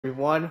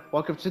Everyone,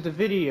 welcome to the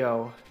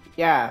video.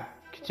 Yeah,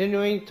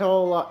 continuing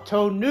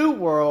Touhou New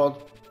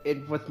World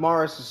with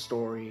Marisa's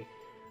story.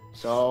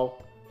 So,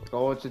 we're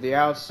going to the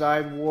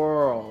outside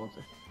world.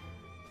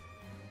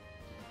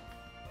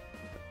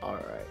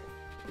 Alright,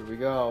 here we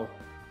go.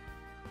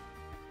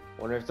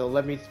 Wonder if they'll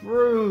let me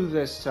through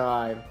this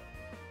time.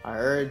 I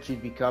heard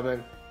you'd be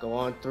coming. Go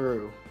on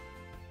through.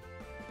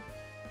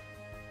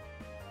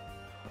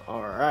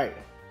 Alright.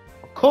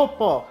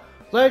 Occult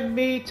led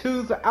me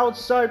to the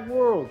outside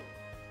world.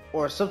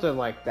 Or something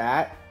like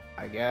that,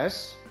 I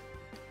guess.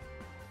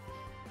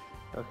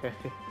 Okay.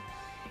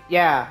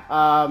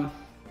 Yeah,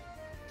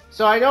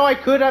 so I know I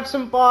could have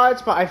some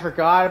bots, but I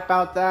forgot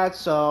about that,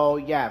 so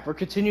yeah, we're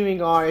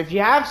continuing on. If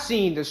you have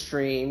seen the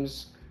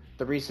streams,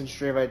 the recent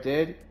stream I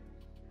did,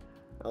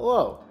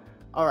 hello.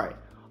 Alright.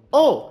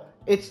 Oh,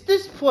 it's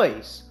this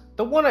place,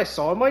 the one I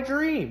saw in my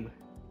dream.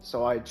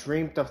 So I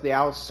dreamed of the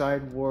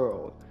outside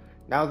world.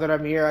 Now that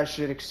I'm here, I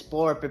should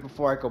explore a bit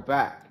before I go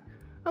back.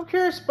 I'm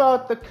curious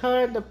about the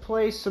kind of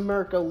place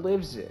America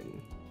lives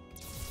in.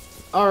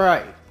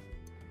 Alright.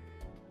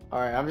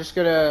 Alright, I'm just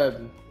gonna...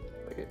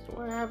 Wait,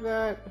 do I have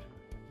that?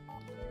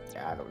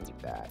 Yeah, I don't need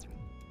that.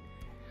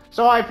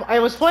 So I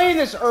was playing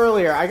this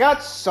earlier. I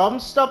got some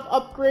stuff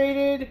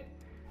upgraded.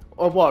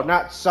 Or, well,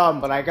 not some,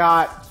 but I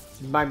got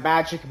my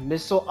magic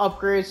missile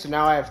upgrade. So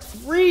now I have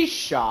 3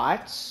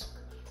 shots.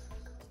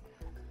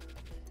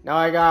 Now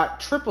I got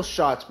triple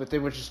shots with it,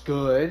 which is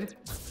good.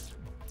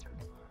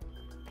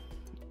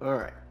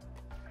 Alright.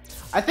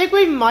 I think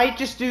we might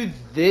just do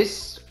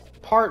this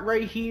part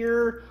right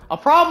here. I'll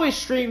probably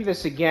stream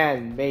this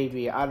again,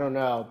 maybe. I don't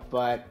know.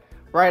 But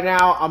right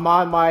now, I'm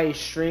on my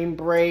stream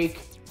break.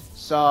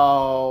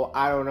 So,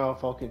 I don't know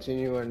if I'll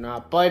continue or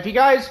not. But if you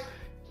guys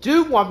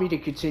do want me to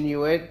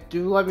continue it,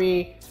 do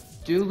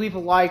leave a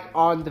like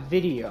on the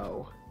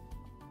video.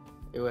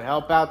 It would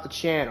help out the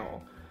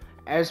channel.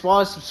 As well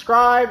as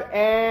subscribe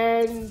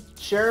and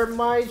share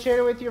my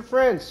channel with your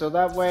friends. So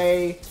that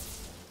way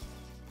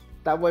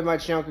my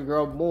channel can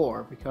grow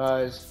more,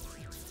 because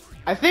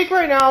I think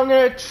right now I'm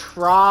gonna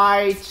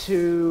try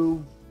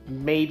to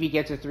maybe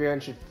get to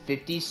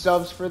 350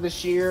 subs for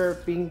this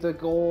year, being the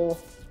goal.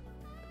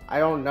 I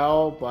don't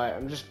know,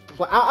 but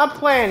I'm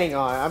planning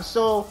on it. I'm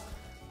still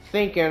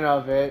thinking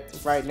of it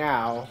right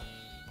now.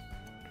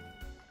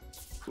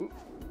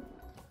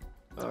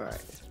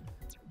 Alright.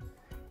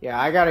 Yeah,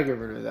 I gotta get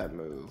rid of that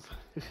move.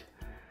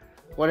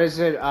 What is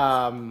it?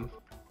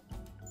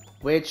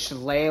 Witch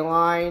ley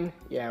line?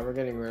 Yeah, we're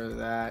getting rid of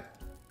that.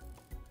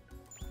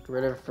 Get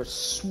rid of it for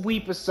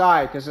sweep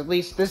aside, because at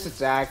least this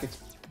attack,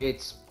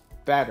 it's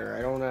better.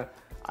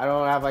 I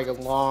don't have like a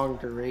long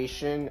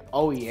duration.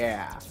 Oh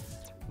yeah,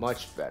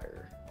 much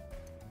better.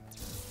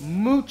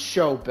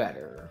 Mucho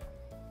better.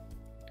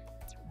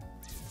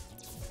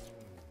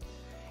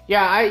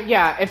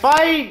 Yeah,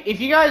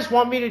 if you guys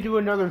want me to do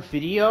another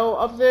video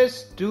of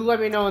this, do let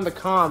me know in the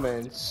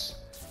comments.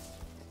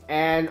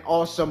 And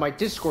also my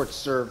Discord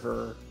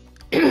server.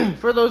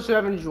 For those who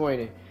haven't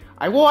joined it,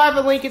 I will have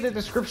a link in the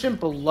description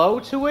below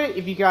to it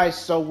if you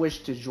guys so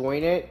wish to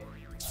join it.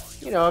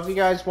 You know, if you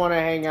guys want to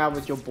hang out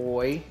with your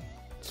boy,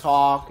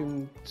 talk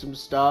and some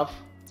stuff.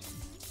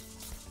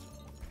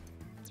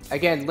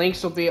 Again,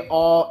 links will be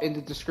all in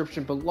the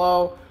description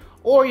below,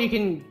 or you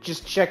can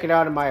just check it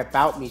out in my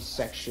About Me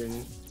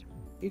section.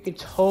 You can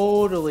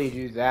totally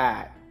do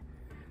that.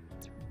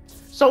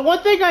 So one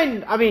thing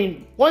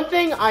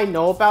I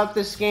know about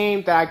this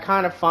game that I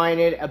kind of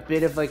find it a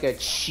bit of like a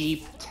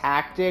cheap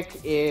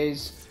tactic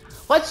is,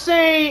 let's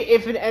say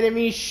if an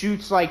enemy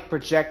shoots like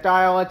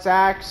projectile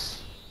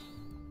attacks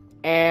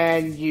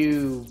and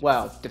you,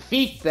 well,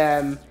 defeat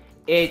them,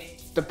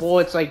 the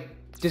bullets like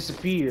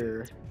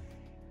disappear.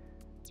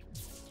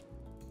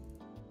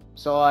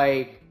 So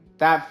like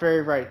that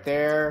fairy right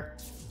there,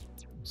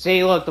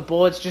 see, look, the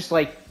bullets just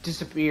like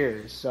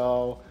disappear.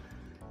 So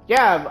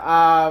yeah,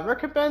 I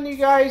recommend you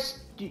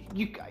guys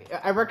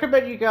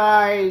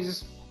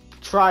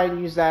try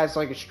and use that as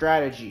like a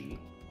strategy.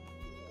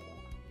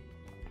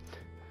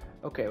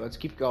 Okay, let's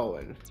keep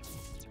going.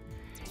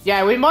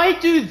 Yeah, we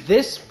might do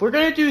this. We're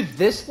gonna do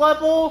this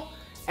level,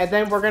 and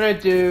then we're gonna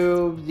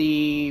do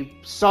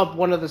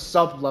one of the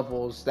sub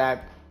levels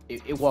that,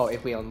 well,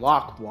 if we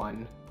unlock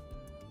one.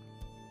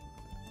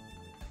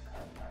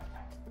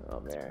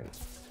 Oh man.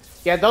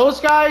 Yeah, those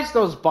guys,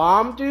 those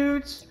bomb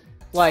dudes,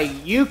 like,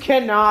 you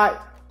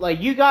cannot,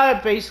 like, you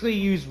gotta basically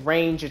use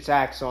range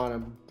attacks on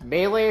them.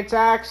 Melee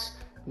attacks,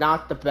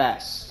 not the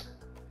best.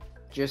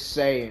 Just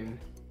saying.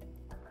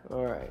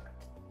 Alright.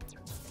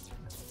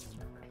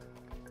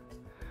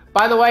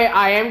 By the way,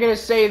 I am gonna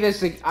say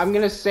this, I'm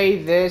gonna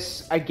say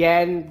this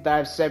again that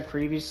I've said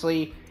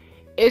previously.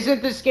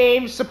 Isn't this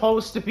game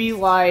supposed to be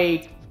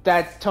like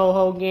that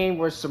Touhou game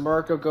where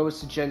Samirko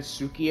goes to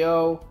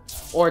Gensukyo?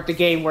 Or the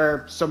game where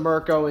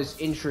Samirko is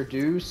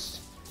introduced?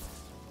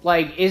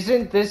 Like,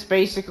 isn't this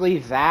basically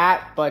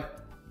that,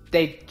 but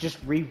they just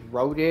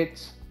rewrote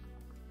it?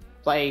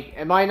 Like,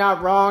 am I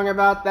not wrong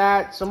about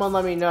that? Someone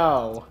let me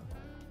know.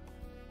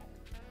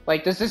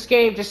 Like, does this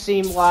game just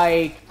seem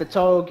like the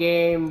Touhou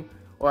game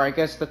or I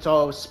guess the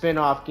Touhou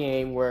spin-off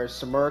game where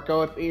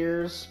Sumurko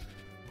appears,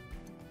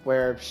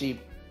 where she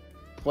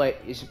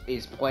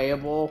is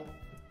playable.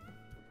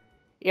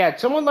 Yeah,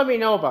 someone let me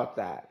know about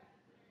that.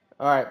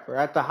 Alright, we're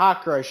at the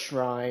Hakra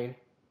Shrine.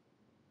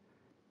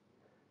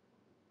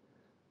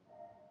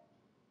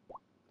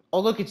 Oh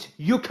look, it's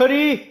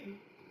Yukari!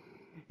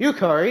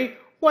 Yukari,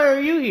 why are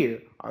you here?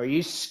 Are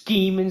you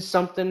scheming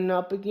something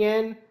up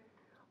again?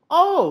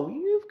 Oh,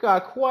 you've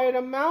got quite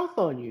a mouth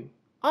on you.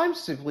 I'm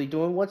simply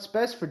doing what's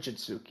best for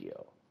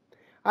Jitsukio.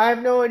 I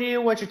have no idea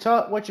what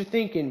you're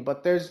thinking,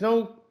 but there's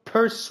no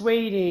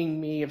persuading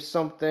me of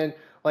something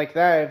like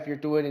that if you're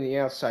doing it in the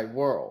outside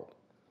world.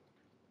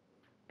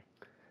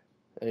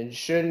 And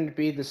shouldn't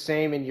be the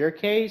same in your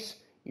case?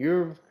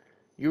 You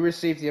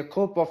received the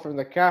occult ball from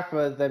the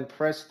Kappa, then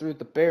pressed through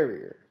the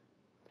barrier.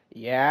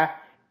 Yeah,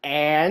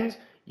 and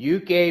you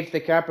gave the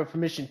Kappa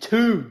permission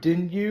too,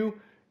 didn't you?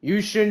 You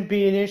shouldn't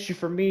be an issue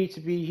for me to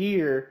be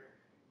here.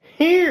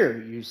 Here,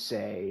 you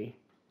say?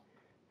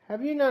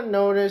 Have you not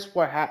noticed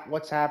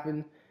what's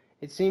happened?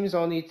 It seems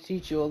I'll need to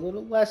teach you a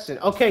little lesson.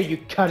 Okay,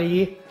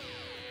 Yukari.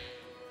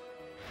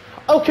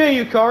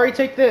 Okay, Yukari,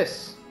 take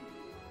this.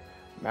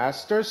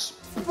 Master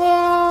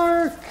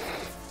Spark!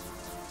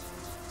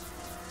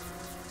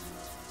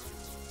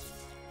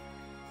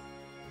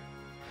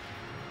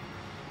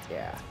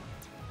 Yeah.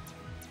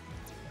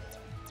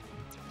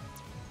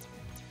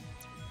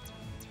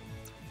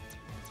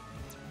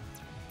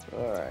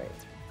 Alright.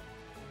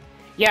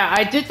 Yeah,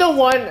 I did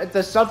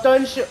the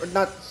sub-dungeon,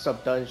 not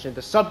sub-dungeon,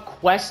 the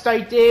sub-quest I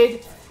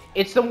did.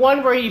 It's the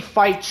one where you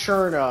fight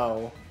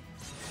Cherno.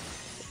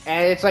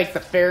 And it's like the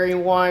fairy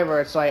one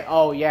where it's like,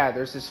 oh yeah,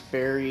 there's this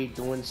fairy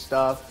doing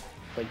stuff.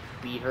 Like,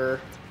 beat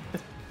her.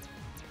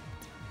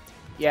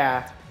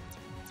 Yeah.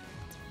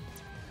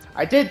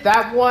 I did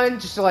that one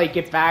just to like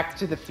get back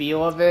to the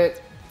feel of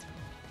it.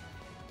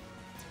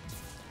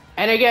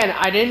 And again,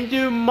 I didn't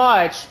do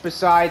much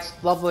besides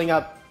leveling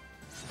up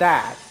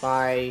that,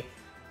 my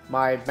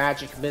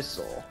magic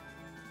missile.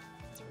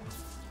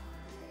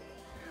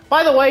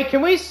 By the way,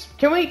 can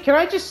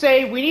I just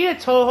say we need a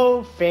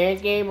Touhou fan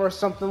game or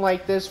something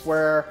like this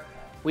where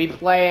we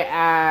play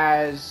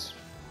as,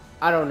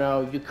 I don't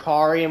know,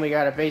 Yukari, and we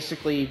gotta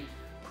basically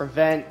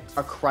prevent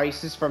a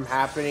crisis from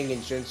happening in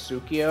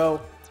Gensukyo.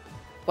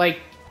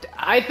 Like,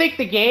 I think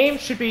the game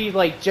should be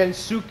like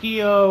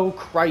Gensukyo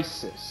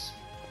Crisis.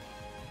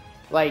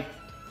 Like,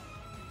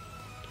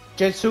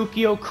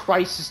 Gensukyo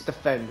Crisis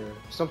Defender,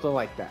 something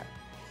like that.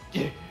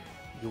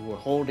 You were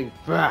holding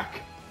back.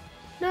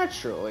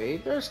 Naturally,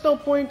 there's no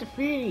point in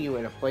defeating you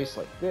in a place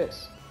like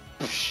this.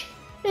 Psh,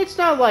 it's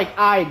not like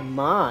I'd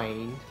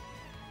mind.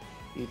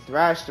 You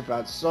thrashed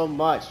about so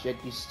much, yet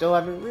you still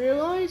haven't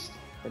realized?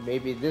 And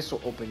maybe this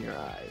will open your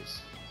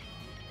eyes.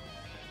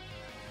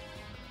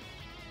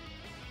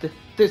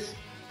 This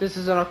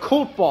is an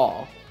occult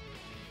ball.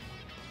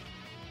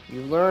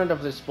 You learned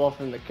of this ball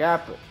from the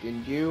Kappa,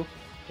 didn't you?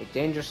 A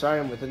dangerous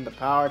item within the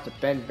power to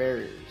bend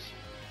barriers.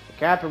 The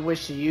Kappa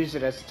wished to use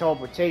it as a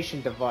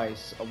teleportation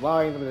device,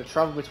 allowing them to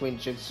travel between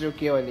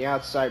Gensukyo and the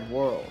outside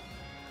world.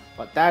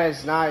 But that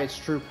is not its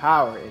true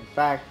power. In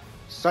fact,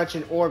 such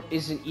an orb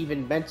isn't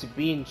even meant to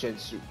be in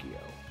Gensukyo.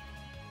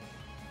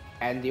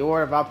 And the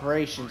order of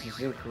operations is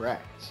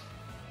incorrect.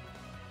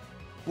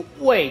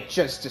 Wait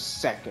just a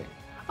second.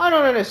 I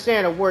don't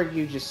understand a word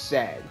you just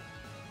said.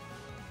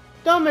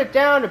 Dumb it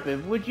down a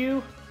bit, would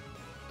you?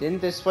 Didn't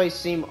this place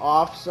seem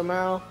off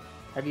somehow?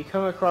 Have you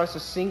come across a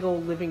single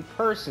living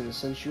person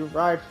since you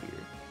arrived here?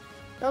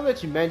 Now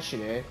that you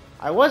mention it,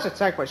 I was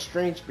attacked by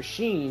strange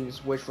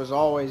machines, which was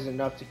always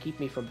enough to keep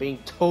me from being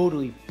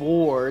totally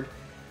bored,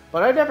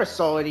 but I never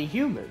saw any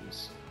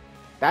humans.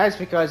 That is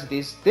because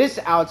this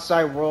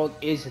outside world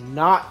is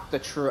not the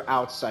true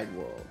outside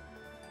world.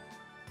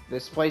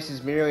 This place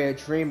is merely a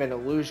dream and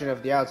illusion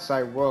of the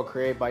outside world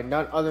created by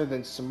none other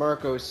than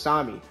Sumurko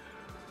Sami.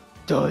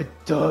 Duh,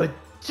 duh,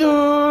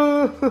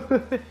 duh!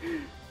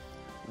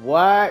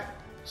 What?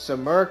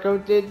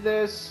 Sumurko did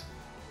this?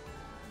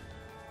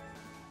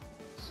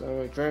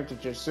 So I dreamt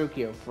of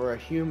Gensukyo. For a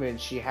human,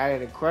 she had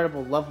an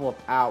incredible level of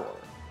power.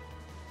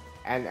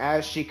 And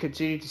as she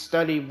continued to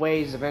study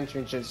ways of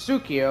entering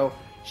Gensukyo,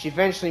 she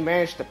eventually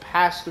managed to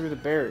pass through the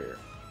barrier.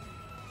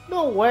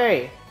 No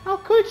way! How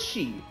could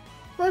she?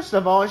 First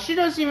of all, she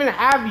doesn't even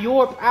have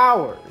your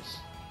powers.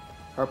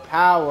 Her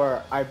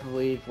power, I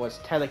believe, was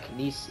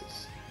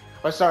telekinesis.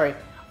 Oh, sorry.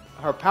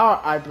 Her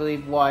power, I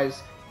believe,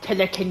 was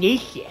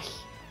telekinesis.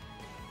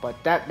 But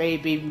that may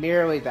be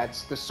merely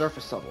that's the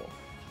surface level.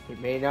 It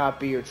may not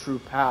be your true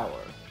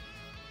power.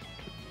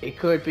 It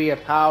could be a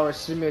power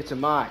similar to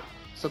mine,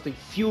 something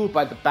fueled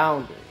by the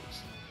boundaries.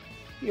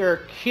 You're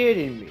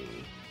kidding me.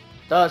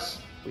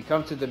 Thus, we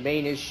come to the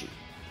main issue.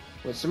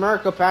 When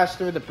Sumurko passed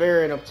through the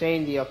barrier and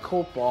obtained the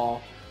occult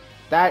ball,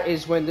 that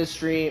is when this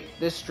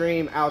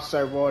dream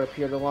outside world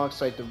appeared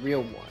alongside the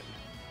real one.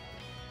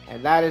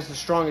 And that is the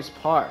strongest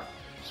part.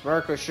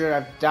 Sumurko should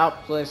have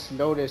doubtless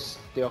noticed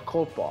the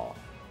occult ball.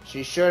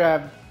 She should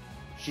have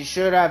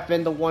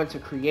been the one to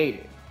create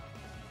it.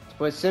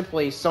 But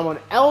simply, someone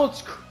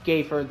else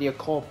gave her the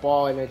occult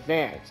ball in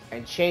advance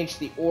and changed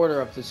the order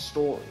of the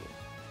story.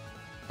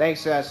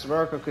 Thanks to that,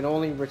 Sumurko can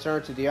only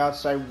return to the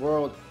outside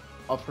world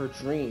of her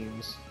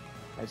dreams,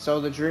 and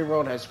so the dream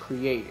world has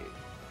created.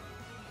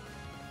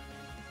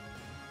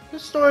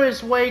 This story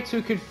is way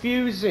too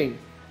confusing.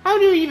 How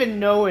do you even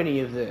know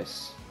any of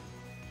this?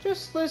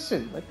 Just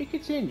listen, let me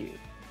continue.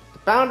 The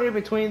boundary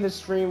between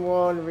this dream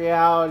world and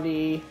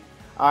reality.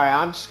 Alright,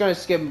 I'm just gonna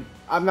skip.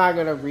 I'm not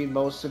gonna read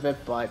most of it,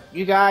 but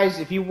you guys,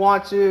 if you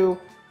want to,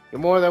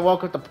 you're more than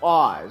welcome to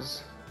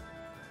pause.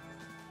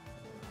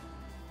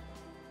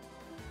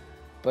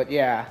 But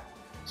yeah.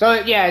 So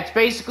yeah, it's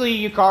basically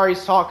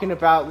Yukari's talking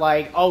about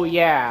like, oh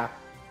yeah,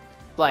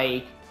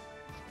 like,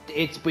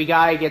 we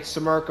gotta get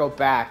Sumurko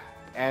back.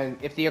 And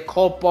if the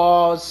occult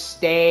balls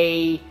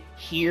stay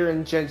here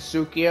in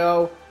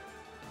Gensukyo,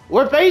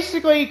 we're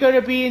basically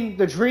gonna be in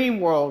the dream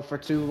world for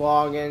too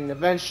long, and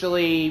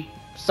eventually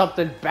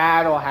something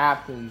bad will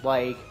happen.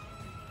 Like,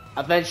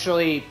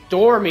 eventually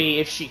Dormy,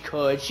 if she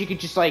could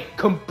just like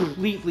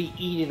completely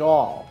eat it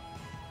all.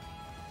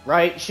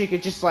 Right? She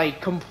could just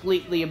like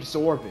completely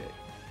absorb it.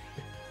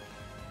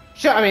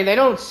 Sure, I mean, they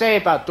don't say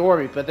about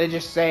Dormy, but they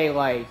just say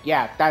like,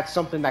 yeah, that's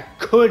something that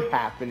could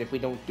happen if we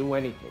don't do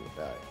anything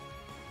about it.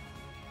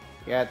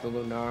 Yeah, the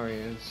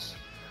Lunarians.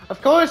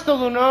 Of course the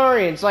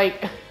Lunarians,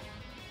 like...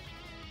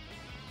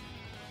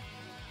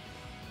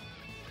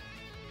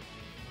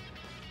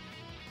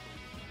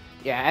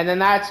 Yeah, and then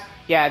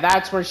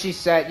that's where she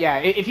said, yeah,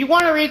 if you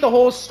want to read the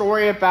whole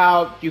story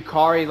about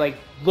Yukari, like,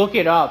 look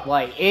it up.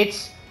 Like,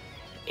 it's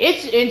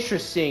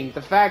interesting,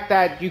 the fact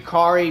that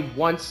Yukari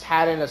once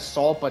had an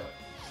assault but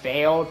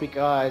failed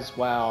because,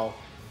 well,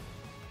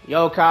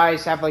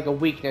 yokais have, like, a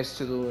weakness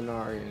to the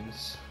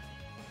Lunarians.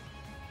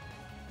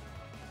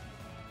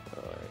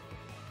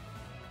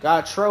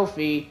 Got a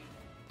trophy,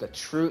 a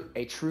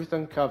truth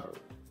uncovered.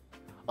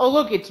 Oh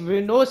look, it's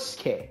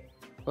Ryunosuke.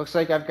 Looks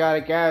like I've got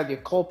to gather the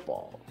occult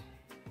ball.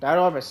 That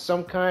orb has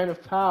some kind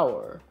of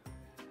power.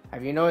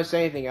 Have you noticed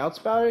anything else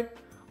about it?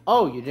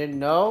 Oh, you didn't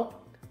know?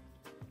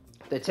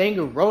 The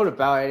Tengu wrote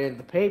about it in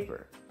the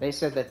paper. They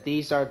said that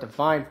these are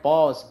divine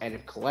balls, and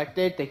if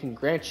collected, they can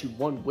grant you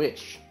one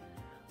wish.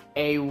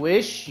 A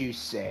wish, you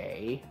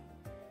say?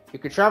 You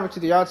could travel to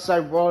the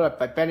outside world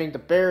by bending the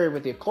barrier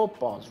with the occult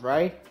balls,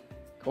 right?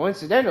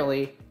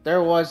 Coincidentally,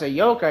 there was a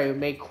yokai who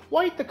made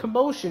quite the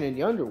commotion in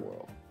the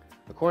underworld.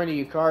 According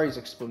to Yukari's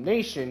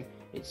explanation,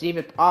 it's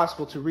even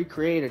possible to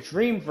recreate a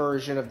dream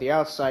version of the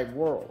outside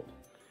world.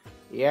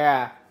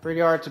 Yeah,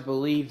 pretty hard to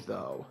believe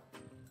though.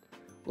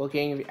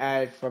 Looking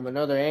at it from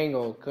another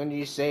angle, couldn't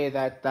you say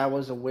that that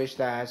was a wish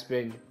that has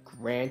been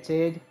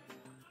granted?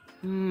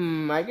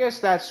 I guess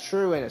that's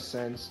true in a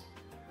sense.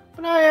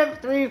 But I have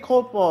 3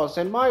 occult balls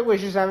and my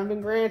wishes haven't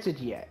been granted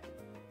yet.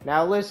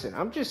 Now listen,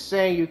 I'm just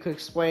saying you could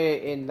explain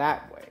it in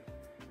that way.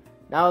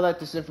 Now that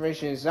this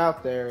information is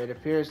out there, it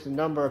appears the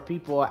number of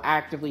people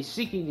actively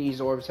seeking these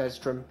orbs has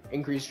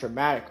increased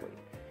dramatically.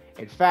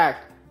 In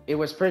fact, it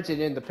was printed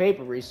in the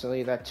paper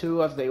recently that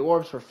 2 of the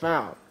orbs were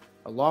found,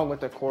 along with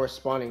their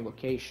corresponding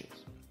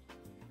locations.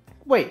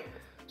 Wait,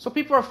 so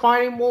people are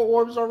finding more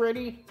orbs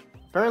already?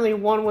 Apparently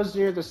one was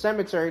near the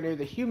cemetery near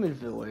the human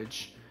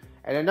village,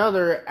 and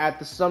another at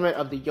the summit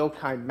of the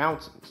Yokai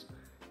Mountains.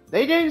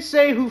 They didn't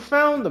say who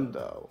found them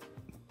though.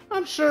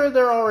 I'm sure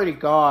they're already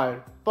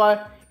gone,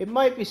 but it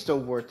might be still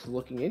worth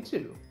looking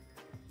into.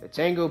 The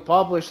Tengu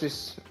published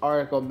this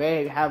article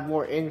may have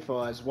more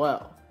info as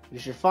well. You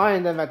should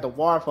find them at the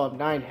Waterfall of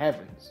 9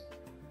 Heavens.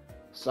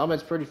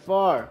 Summit's pretty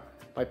far.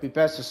 Might be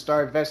best to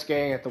start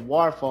investigating at the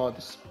waterfall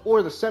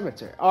or the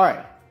cemetery.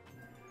 Alright.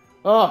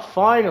 Oh,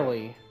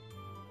 finally.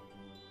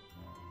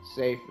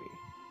 Safety.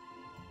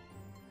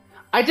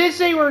 I did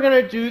say we were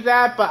gonna do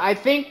that, but I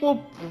think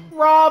we'll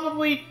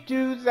probably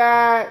do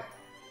that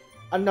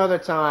another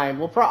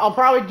time. I'll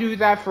probably do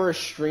that for a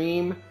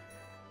stream,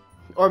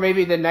 or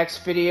maybe the next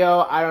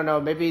video. I don't know.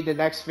 Maybe the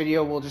next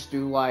video we'll just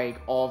do like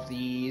all of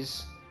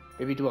these.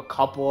 Maybe do a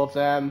couple of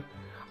them.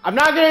 I'm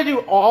not gonna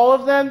do all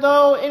of them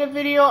though in a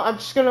video. I'm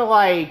just gonna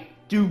like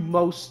do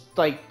most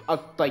like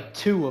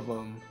 2 of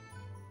them.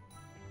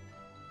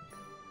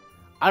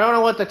 I don't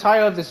know what the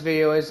title of this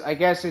video is. I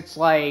guess it's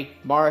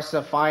like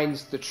Marisa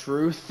finds the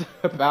truth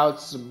about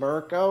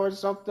Sumurko or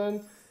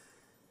something.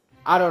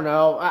 I don't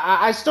know.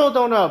 I still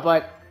don't know,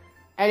 but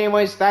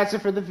anyways, that's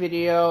it for the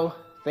video.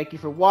 Thank you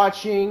for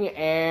watching,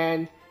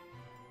 and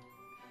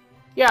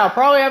yeah, I'll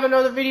probably have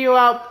another video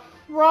out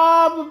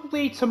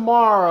probably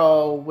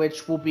tomorrow,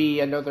 which will be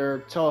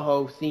another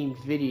Touhou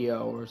themed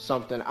video or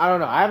something. I don't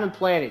know. I haven't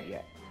planned it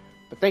yet.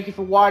 But thank you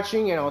for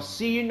watching, and I'll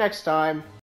see you next time.